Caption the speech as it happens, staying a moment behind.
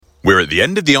We're at the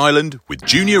end of the island with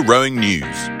junior rowing news.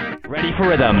 Ready for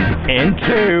rhythm. In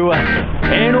 2,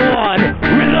 in 1,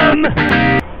 rhythm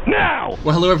now!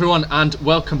 Well, hello everyone, and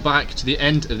welcome back to the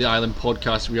End of the Island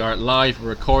podcast. We are live, we're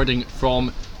recording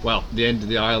from, the end of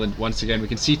the island once again. We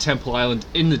can see Temple Island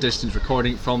in the distance,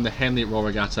 recording from the Henley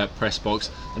Regatta press box.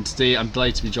 And today I'm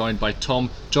delighted to be joined by John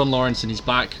Laurenson. He's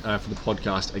back for the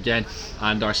podcast again,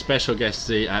 and our special guest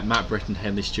today, Matt Brittin,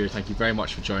 Henley Steward. Thank you very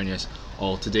much for joining us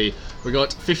all today. We've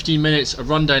got 15 minutes, a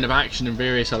rundown of action and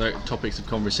various other topics of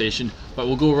conversation, but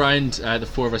we'll go around the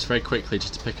four of us very quickly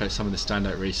just to pick out some of the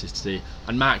standout races today.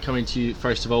 And Matt, coming to you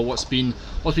first of all, what's been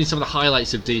some of the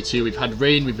highlights of day two? We've had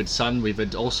rain, we've had sun, we've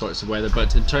had all sorts of weather,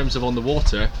 but in terms of on the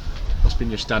water, what's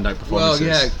been your standout performances?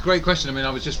 Well, yeah, great question. I mean,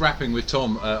 I was just rapping with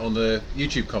Tom on the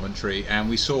YouTube commentary, and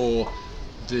we saw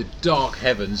the dark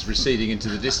heavens receding into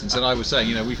the distance, and I was saying,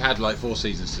 we've had like 4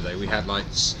 seasons today. We had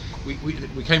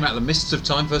we came out of the mists of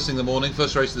time first thing in the morning.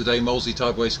 First race of the day, Molesey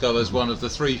Tideway Scullers, one of the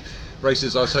 3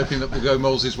 races I was hoping that would go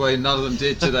Molesey's way, and none of them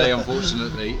did today,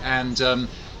 unfortunately. And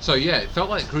so yeah, it felt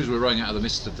like crews were rowing out of the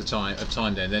mists of the time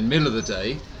then middle of the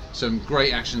day, some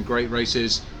great action, great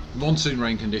races, monsoon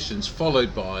rain conditions,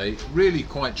 followed by really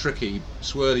quite tricky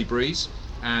swirly breeze,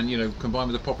 and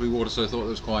combined with the poppy water, so I thought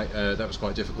that was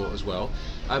quite difficult as well.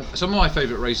 Some of my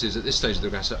favourite races at this stage of the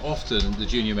regatta are often the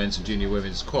junior men's and junior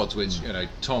women's quads, which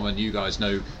Tom and you guys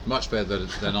know much better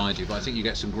than I do. But I think you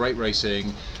get some great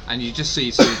racing, and you just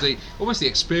see sort of almost the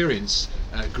experience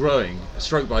growing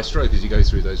stroke by stroke as you go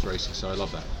through those races. So I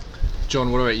love that.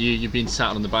 John, what about you? You've been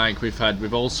sat on the bank.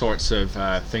 We've all sorts of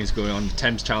things going on. The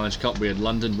Thames Challenge Cup, we had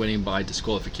London winning by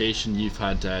disqualification. You've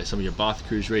had some of your Bath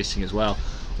Cruise racing as well.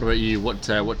 What about you? What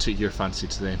took your fancy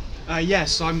today?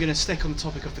 So I'm going to stick on the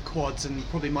topic of the quads, and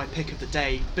probably my pick of the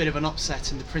day. Bit of an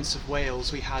upset in the Prince of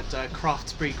Wales. We had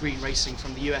Craft Bree Green Racing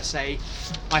from the USA.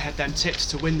 I had them tipped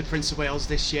to win the Prince of Wales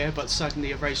this year, but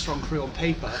certainly a very strong crew on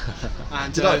paper.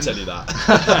 And, Did I tell you that?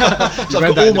 So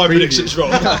I've got all my predictions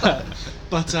wrong.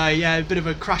 But a bit of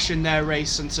a crash in their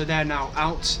race, and so they're now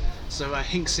out. So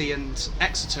Hinksey and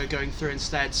Exeter going through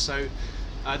instead. So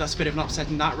that's a bit of an upset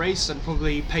in that race, and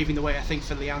probably paving the way, I think,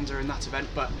 for Leander in that event.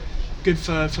 But good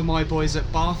for my boys at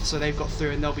Bath, so they've got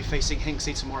through, and they'll be facing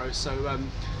Hinksey tomorrow. So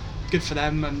good for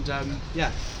them, and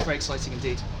very exciting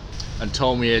indeed. And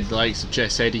Tom, we had the likes of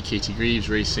Jess Eddy, Katie Greaves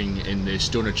racing in the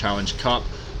Stoner Challenge Cup.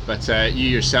 But you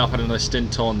yourself had another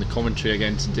stint on the commentary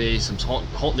again today. Some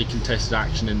hotly contested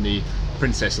action in the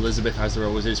Princess Elizabeth, as there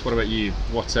always is. What about you?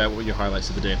 What were your highlights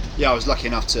of the day? Yeah, I was lucky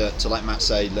enough to like Matt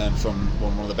say, learn from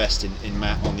one of the best in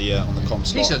Matt on the comm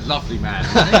slot. He's a lovely man.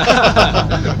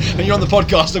 And you're on the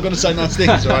podcast, I've got to say nice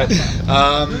things, right?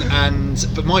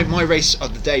 But my race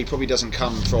of the day probably doesn't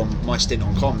come from my stint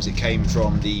on comms. It came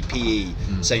from the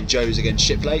PE St Joe's against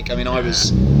Shiplake. I mean, I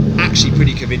was actually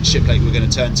pretty convinced Shiplake were going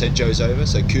to turn St Joe's over.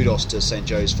 So kudos to St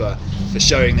Joe's for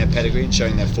showing their pedigree and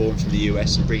showing their form from the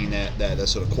US and bringing their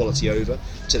sort of quality over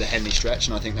to the Henley stretch,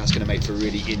 and I think that's going to make for a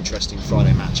really interesting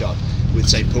Friday match-up with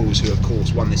St Paul's, who of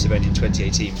course won this event in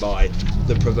 2018 by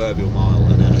the proverbial mile,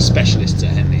 and are specialists at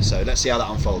Henley. So let's see how that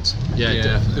unfolds.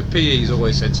 Yeah, the PE is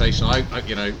always sensational. I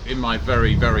in my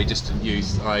very, very distant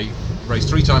youth, I raced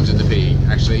 3 times in the PE.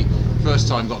 Actually, first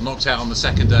time got knocked out on the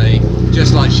second day,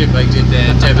 just like Shiplake did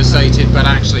there, devastated. But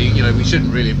actually, we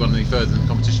shouldn't really have gone any further in the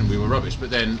competition. We were rubbish. But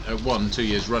then won 2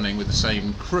 years running with the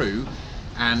same crew.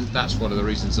 And that's one of the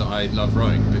reasons that I love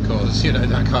rowing, because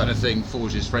that kind of thing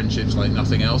forges friendships like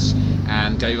nothing else,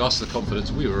 and gave us the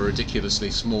confidence. We were a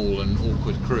ridiculously small and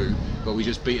awkward crew, but we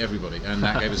just beat everybody, and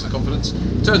that gave us the confidence.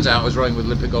 Turns out I was rowing with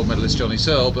Olympic gold medalist Johnny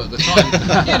Searle, but at the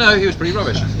time, he was pretty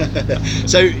rubbish.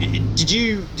 So did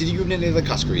you win any other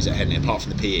categories at Henley apart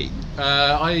from the PE?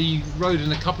 I rowed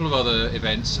in a couple of other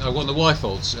events. I won the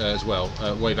Wyfolds as well,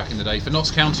 way back in the day, for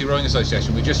Notts County Rowing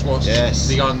Association. We just watched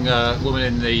the young woman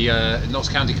in the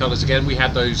Notts County colours again. We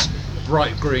had those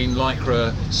bright green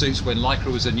lycra suits when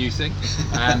lycra was a new thing,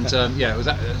 and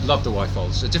loved the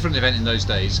Wyfolds. A different event in those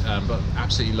days, but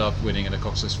absolutely loved winning in a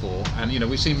coxless 4. And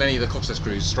we've seen many of the coxless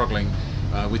crews struggling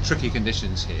with tricky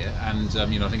conditions here, and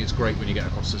I think it's great when you get a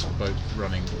coxless boat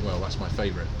running well. That's my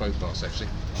favourite boat class, actually.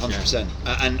 100%.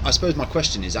 And I suppose my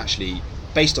question is actually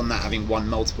based on that, having won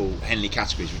multiple Henley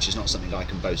categories, which is not something I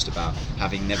can boast about,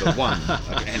 having never won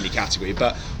a Henley category.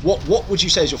 But what would you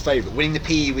say is your favourite? Winning the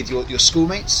PE with your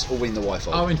schoolmates, or winning the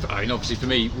Wyfold? I mean, obviously for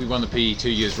me, we won the PE 2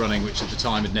 years running, which at the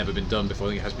time had never been done before. I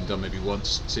think it has been done maybe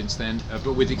once since then,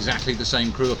 but with exactly the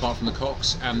same crew apart from the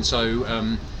Cox. And so,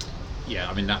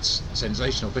 that's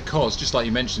sensational, because just like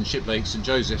you mentioned, Shiplake, St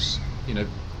Joseph's,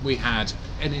 we had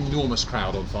an enormous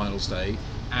crowd on finals day,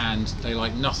 and they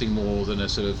like nothing more than a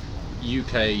sort of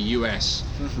UK US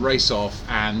race off,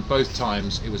 and both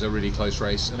times it was a really close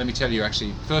race. And let me tell you,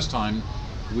 actually, first time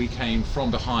we came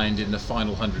from behind in the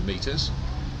final 100 metres,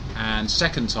 and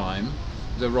second time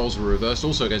the roles were reversed,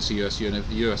 also against the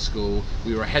US school.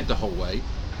 We were ahead the whole way,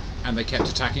 and they kept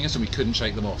attacking us and we couldn't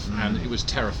shake them off, and it was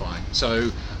terrifying.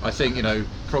 So I think,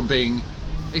 from being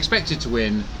expected to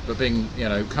win, but being,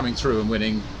 coming through and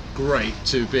winning, great,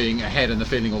 to being ahead and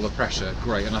feeling all the pressure,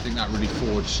 great. And I think that really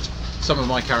forged some of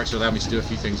my character, allowed me to do a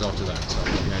few things after that. So.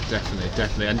 Yeah,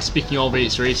 definitely. And speaking of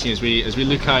race racing, as we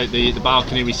look out the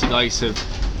balcony, we see the likes of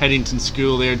Headington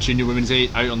School there, Junior Women's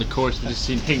 8 out on the course. We've just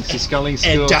seen Hinksey Sculling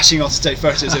School. Ed dashing off to take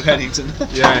photos of Headington.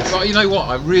 Yes. But you know what?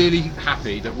 I'm really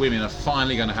happy that women are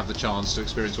finally going to have the chance to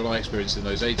experience what I experienced in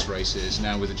those 8s races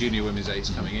now, with the Junior Women's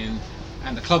 8s coming in,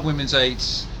 and the Club Women's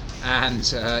 8s,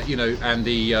 and and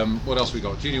the what else we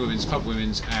got? Junior Women's, Club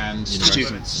Women's, and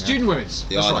Student Women's.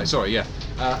 The That's Island. right. Sorry, yeah.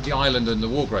 The Island and the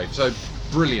Wargrave. So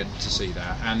brilliant to see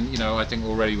that, and I think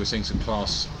already we're seeing some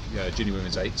class Junior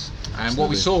Women's 8s. And what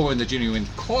we saw when the Junior Women's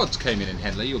quads came in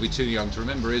Henley, you'll be too young to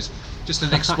remember, is just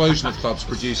an explosion of clubs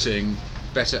producing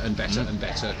better and better and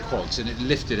better quads, and it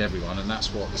lifted everyone, and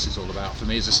that's what this is all about. For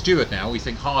me as a steward now, we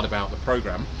think hard about the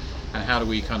programme and how do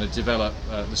we kind of develop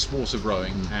the sport of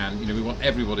rowing, and we want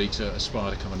everybody to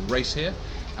aspire to come and race here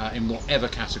in whatever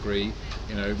category,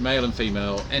 male and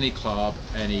female, any club,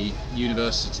 any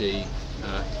university,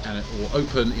 or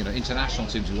open, international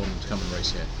teams who want them to come and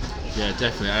race here. Yeah,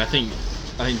 definitely. I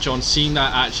think John, seeing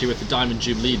that actually with the Diamond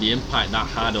Jubilee, the impact that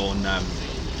had on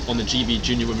the GB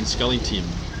Junior Women's Sculling team.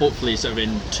 Hopefully, sort of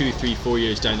in 2, 3, 4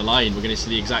 years down the line, we're going to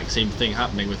see the exact same thing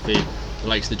happening with the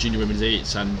likes of the Junior Women's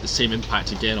 8s, and the same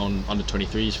impact again on under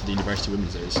 23s for the University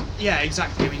Women's 8s. Yeah,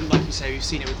 exactly. I mean, like you say, we've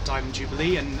seen it with the Diamond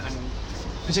Jubilee, and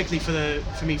particularly for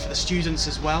the students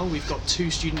as well. We've got 2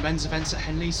 student men's events at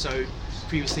Henley, so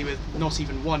previously with not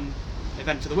even one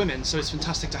event for the women. So it's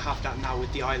fantastic to have that now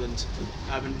with the Island,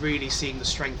 and really seeing the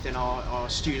strength in our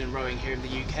student rowing here in the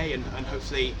UK, and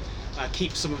hopefully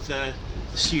keep some of the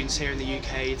students here in the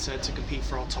UK to compete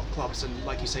for our top clubs, and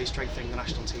like you say, strengthening the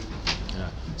national team. Yeah.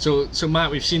 So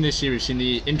Matt, we've seen this year, we've seen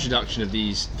the introduction of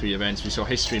these 3 events. We saw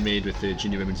history made with the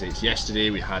Junior Women's 8s yesterday.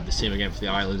 We had the same again for the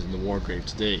Island and the Wargrave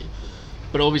today.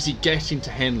 But obviously, getting to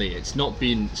Henley, it's not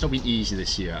been easy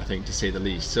this year, I think, to say the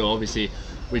least. So obviously,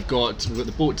 we've got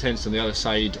the boat tents on the other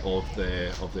side of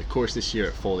the course this year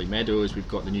at Folly Meadows. We've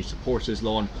got the new supporters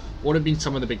lawn. What have been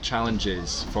some of the big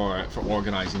challenges for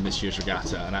organising this year's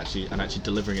regatta and actually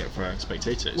delivering it for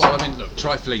spectators? Well, I mean, look,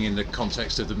 trifling in the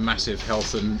context of the massive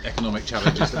health and economic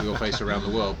challenges that we all face around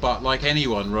the world, but like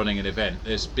anyone running an event,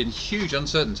 there's been huge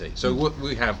uncertainty. So what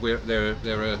we have, there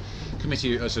are a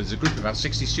committee, so there's a group of about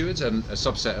 60 stewards, and a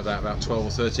subset of that, about 12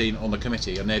 or 13 on the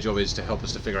committee, and their job is to help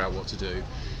us to figure out what to do.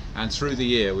 And through the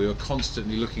year, we were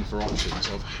constantly looking for options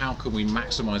of how can we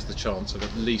maximise the chance of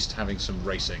at least having some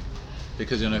racing.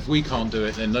 Because if we can't do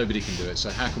it, then nobody can do it. So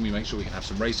how can we make sure we can have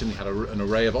some racing? We had an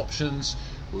array of options.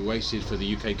 We waited for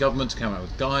the UK government to come out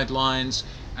with guidelines,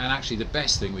 and actually the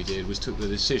best thing we did was took the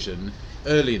decision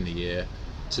early in the year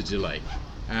to delay.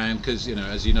 And because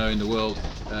as you know, in the world,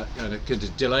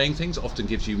 delaying things often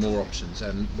gives you more options.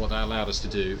 And what that allowed us to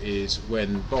do is,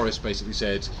 when Boris basically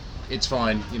said, it's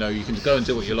fine, you can go and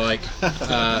do what you like,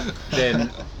 then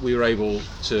we were able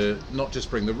to not just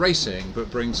bring the racing,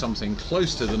 but bring something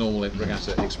close to the normal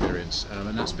regatta experience,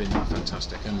 and that's been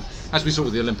fantastic. And as we saw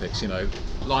with the Olympics,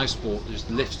 live sport just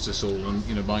lifts us all,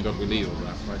 and my God, we lead all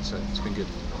that, right? So it's been good.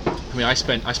 I mean, I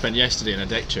spent yesterday in a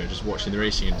deck chair just watching the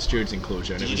racing in the steward's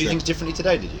enclosure. And Did you do things differently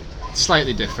today, did you?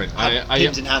 Slightly different.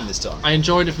 Pins in hand this time. I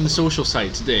enjoyed it from the social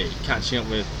side today, catching up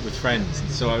with friends.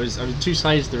 So I was 2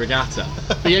 sides of the regatta.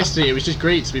 But yesterday it was just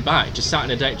great to be back, just sat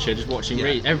in a deck chair, just watching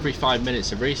every 5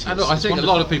 minutes of racing. And look, I think a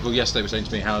lot of people yesterday were saying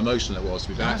to me how emotional it was to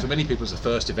be back. For many people, it's the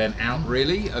first event out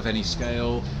really of any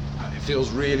scale. It feels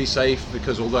really safe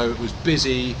because although it was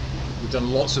busy, we've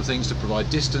done lots of things to provide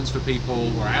distance for people.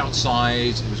 We're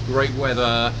outside. It was great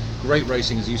weather, great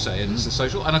racing, as you say, and it's the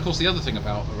social. And of course, the other thing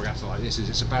about a regatta like this is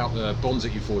it's about the bonds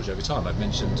that you forge over time. I've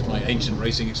mentioned my ancient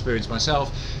racing experience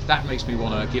myself. That makes me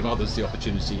want to give others the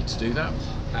opportunity to do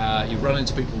that. You run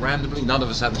into people randomly. None of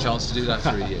us had the chance to do that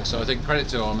through a year. So I think credit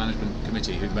to our management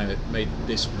committee who made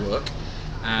this work.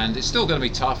 And it's still going to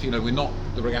be tough. We're not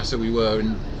the regatta we were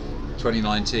in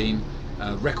 2019.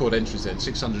 Record entries then,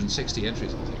 660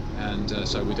 entries, I think. and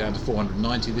so we're down to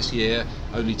 490 this year.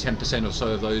 Only 10% or so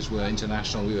of those were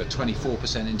international. We were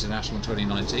 24% international in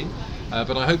 2019.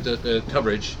 But I hope that the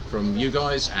coverage from you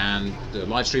guys and the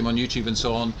live stream on YouTube and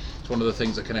so on, it's one of the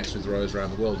things that connects with rowers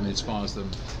around the world and inspires them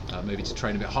maybe to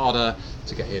train a bit harder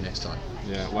to get here next time.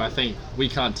 Yeah, well, I think we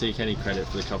can't take any credit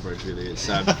for the coverage, really. It's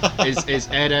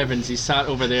Ed Evans. He sat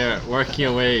over there working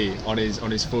away on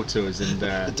his photos, and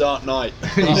The Dark Knight.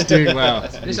 he's doing well.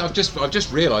 I've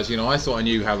just realised, I thought I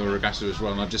knew how the regatta was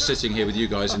run. I'm just sitting here with you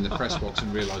guys in the press box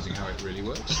and realising how it really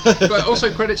works. But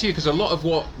also credit to you, because a lot of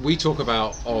what we talk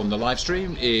about on the live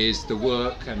stream is the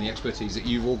work and the expertise that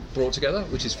you've all brought together,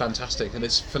 which is fantastic, and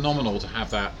it's phenomenal to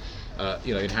have that.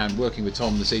 In hand. Working with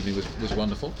Tom this evening was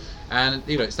wonderful, and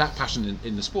it's that passion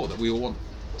in the sport that we all want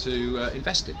to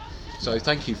invest in. So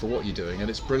thank you for what you're doing, and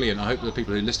it's brilliant. I hope the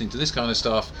people who are listening to this kind of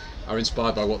stuff are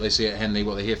inspired by what they see at Henley,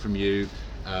 what they hear from you,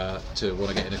 to want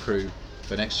to get in a crew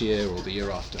for next year or the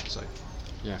year after. So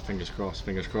yeah, fingers crossed.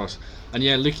 And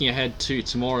yeah, looking ahead to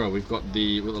tomorrow, we've got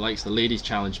the likes of the Ladies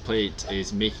Challenge Plate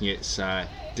is making its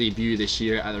debut this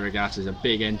year at the regatta. It's a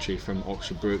big entry from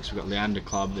Oxford Brookes. We've got Leander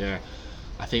Club there.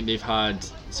 I think they've had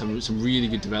some really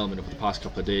good development over the past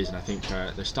couple of days, and I think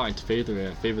they're starting to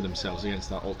favour themselves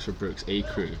against that Oxford Brookes A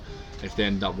crew if they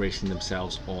end up racing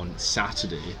themselves on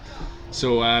Saturday.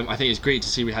 So I think it's great to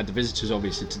see we had the visitors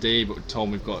obviously today, but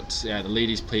Tom, we've got the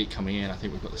ladies' plate coming in. I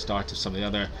think we've got the start of some of the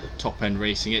other top end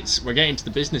racing. We're getting to the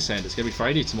business end. It's going to be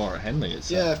Friday tomorrow at Henley.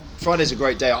 Friday's a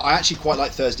great day. I actually quite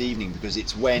like Thursday evening because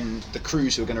it's when the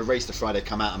crews who are going to race the Friday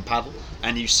come out and paddle,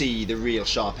 and you see the real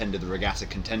sharp end of the regatta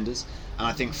contenders. And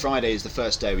I think Friday is the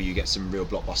first day where you get some real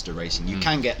blockbuster racing. You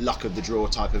can get luck of the draw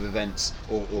type of events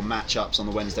or match-ups on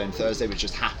the Wednesday and Thursday, which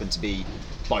just happen to be,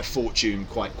 by fortune,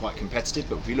 quite competitive.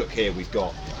 But if we look here, we've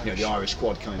got the Irish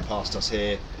quad coming past us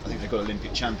here. I think they've got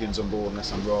Olympic champions on board,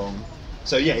 unless I'm wrong.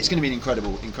 So yeah, it's going to be an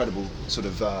incredible sort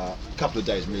of couple of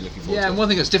days. I'm really looking forward to it. Yeah, and one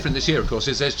thing that's different this year, of course,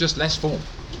 is there's just less form.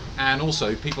 And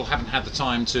also, people haven't had the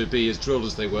time to be as drilled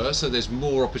as they were, so there's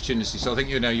more opportunity. So I think,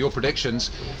 your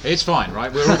predictions, it's fine,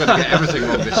 right? We're all going to get everything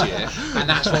wrong this year, and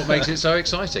that's what makes it so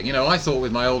exciting. I thought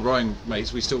with my old rowing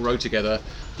mates, we still rowed together,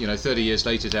 30 years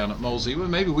later down at Molesey, well,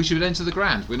 maybe we should enter the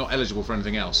Grand. We're not eligible for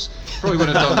anything else. Probably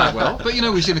wouldn't have done that well. But,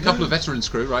 we've seen a couple of veterans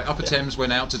crew, right? Upper Thames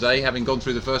went out today, having gone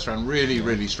through the first round really,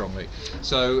 really strongly.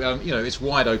 So, it's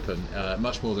wide open,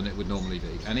 much more than it would normally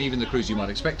be. And even the crews you might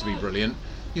expect to be brilliant,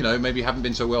 maybe haven't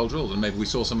been so well drilled, and maybe we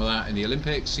saw some of that in the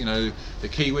Olympics. The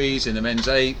Kiwis in the men's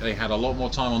 8, they had a lot more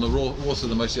time on the water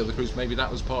than most of the other crews. Maybe that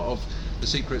was part of the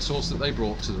secret sauce that they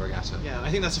brought to the regatta. Yeah, I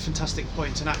think that's a fantastic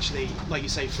point, and actually, like you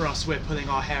say, for us, we're pulling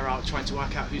our hair out trying to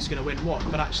work out who's going to win what,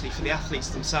 but actually for the athletes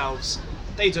themselves,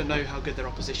 they don't know how good their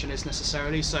opposition is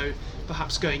necessarily, so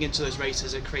perhaps going into those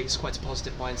races it creates quite a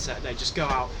positive mindset. They just go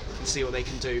out and see what they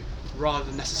can do, rather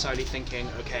than necessarily thinking,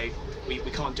 okay, we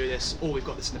can't do this, or we've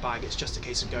got this in the bag. It's just a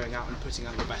case of going out and putting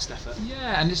out your best effort.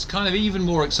 Yeah, and it's kind of even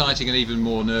more exciting and even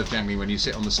more nerve-jangling when you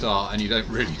sit on the start and you don't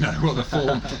really know what the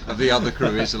form of the other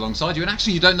crew is alongside you, and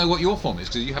actually you don't know what your form is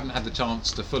because you haven't had the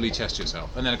chance to fully test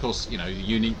yourself. And then of course, the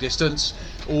unique distance,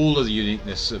 all of the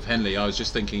uniqueness of Henley. I was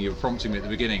just thinking, you were prompting me at the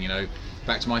beginning,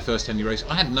 back to my first Henley race,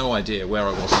 I had no idea where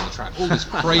I was on the track. All these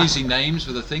crazy names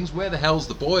for the things. Where the hell's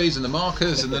the buoys and the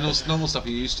markers and the normal stuff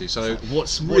you're used to? So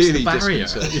what's really the barrier?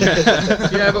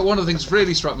 Yeah, but one of the things that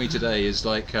really struck me today is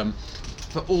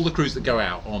for all the crews that go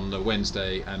out on the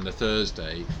Wednesday and the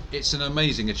Thursday, it's an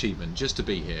amazing achievement just to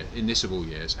be here in this of all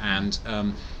years. And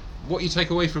what you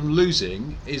take away from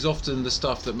losing is often the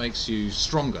stuff that makes you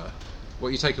stronger.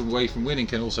 What you take away from winning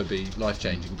can also be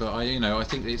life-changing, but I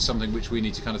think it's something which we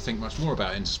need to kind of think much more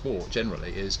about in sport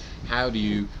generally, is how do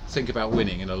you think about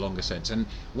winning in a longer sense. And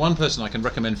one person I can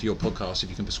recommend for your podcast,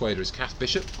 if you can persuade her, is Kath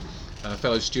Bishop,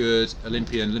 fellow steward,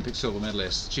 Olympian, Olympic silver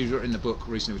medalist. She's written a book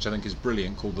recently which I think is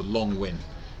brilliant called The Long Win,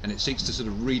 and it seeks to sort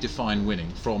of redefine winning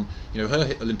from,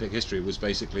 her Olympic history was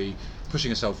basically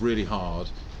pushing herself really hard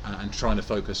and trying to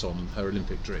focus on her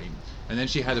Olympic dream. And then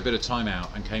she had a bit of time out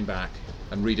and came back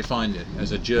and redefined it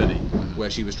as a journey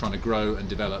where she was trying to grow and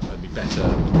develop and be better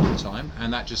all the time,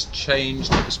 and that just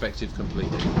changed the perspective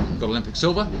completely. Got Olympic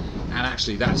silver, and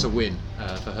actually that's a win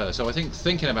for her. So I think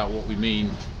thinking about what we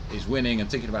mean is winning, and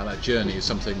thinking about that journey is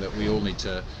something that we all need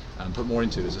to put more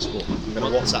into as a sport. I'm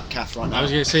going to WhatsApp Kath right now. I was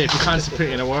going to say, if you can't put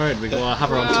it in a word, we will have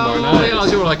her on tomorrow night. I'll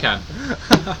do what I can.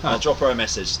 I'll drop her a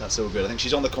message. That's all good. I think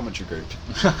she's on the commentary group.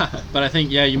 But I think,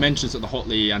 you mentioned sort of the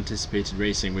hotly anticipated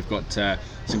racing. We've got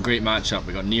some great matchup.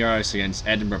 We've got Neerhuis against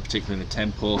Edinburgh, particularly in the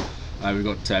Temple. We've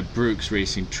got Brookes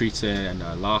racing Trita and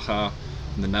Lacha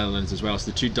in the Netherlands as well.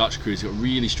 So the two Dutch crews have got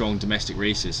really strong domestic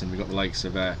races, and we've got the likes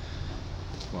of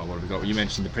well, what have we got? You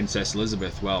mentioned the Princess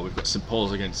Elizabeth. Well, we've got St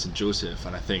Paul's against St Joseph,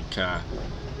 and I think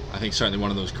certainly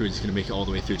one of those crews is going to make it all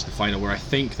the way through to the final, where I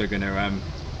think they're going to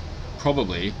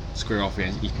probably square off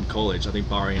against Eton College. I think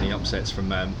barring any upsets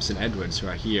from St Edwards, who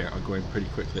are here, are going pretty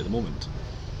quickly at the moment.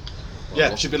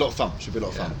 Yeah, should be a lot of fun.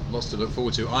 Lots to look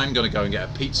forward to. I'm going to go and get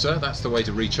a pizza. That's the way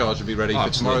to recharge and be ready for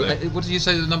Absolutely. tomorrow. What did you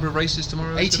say the number of races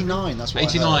tomorrow? 89. That's what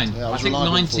 89. I heard. Yeah, I think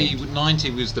reliably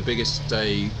 90 was the biggest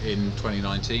day in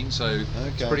 2019, so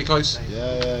it's pretty close.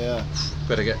 Yeah.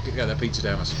 Better get that pizza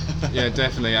down us. Yeah,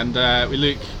 definitely. And we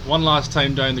look one last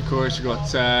time down the course. We've got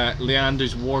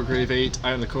Leander's Wargrave 8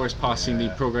 out on the course, passing the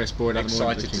progress board at the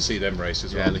moment. Excited to see them race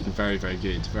as well. Yeah, looking very, very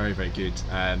good. Very, very good.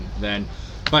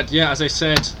 But yeah, as I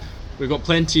said, we've got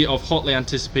plenty of hotly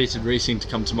anticipated racing to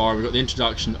come tomorrow. We've got the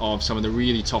introduction of some of the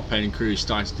really top-end crews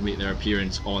starting to make their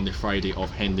appearance on the Friday of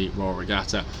Henley Royal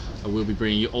Regatta. And we'll be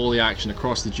bringing you all the action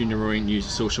across the Junior Rowing News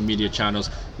social media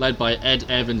channels, led by Ed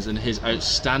Evans and his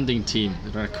outstanding team.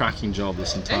 They've done a cracking job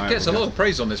this entire. Ed gets a lot of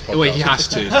praise on this podcast. Well, he has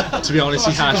to. To be honest,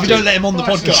 he has to. We don't let him on the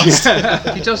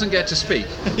podcast. He doesn't get to speak.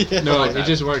 No, he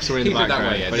just works away in the Keep it background.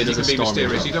 that way, Ed. But he You does can a be stormy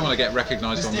mysterious. job. You don't want to get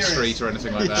recognised on the street or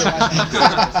anything like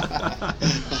that.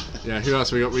 Yeah, who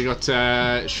else we got? We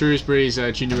got Shrewsbury's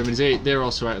Junior Women's 8. They're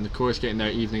also out on the course getting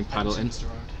their evening paddle in.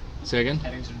 Say again?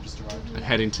 Headington just arrived. And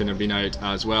Headington have been out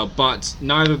as well, but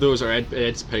neither of those are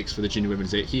Ed's picks for the Junior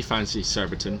Women's 8. He fancies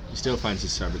Surbiton. He still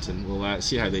fancies Surbiton. We'll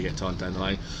see how they get on down the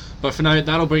line. But for now,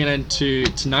 that'll bring an end to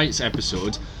tonight's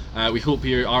episode. We hope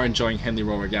you are enjoying Henley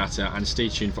Royal Regatta, and stay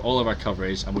tuned for all of our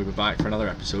coverage, and we'll be back for another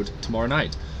episode tomorrow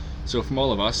night. So from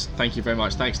all of us, thank you very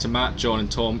much. Thanks to Matt, John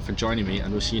and Tom for joining me,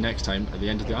 and we'll see you next time at the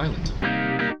end of the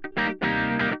island.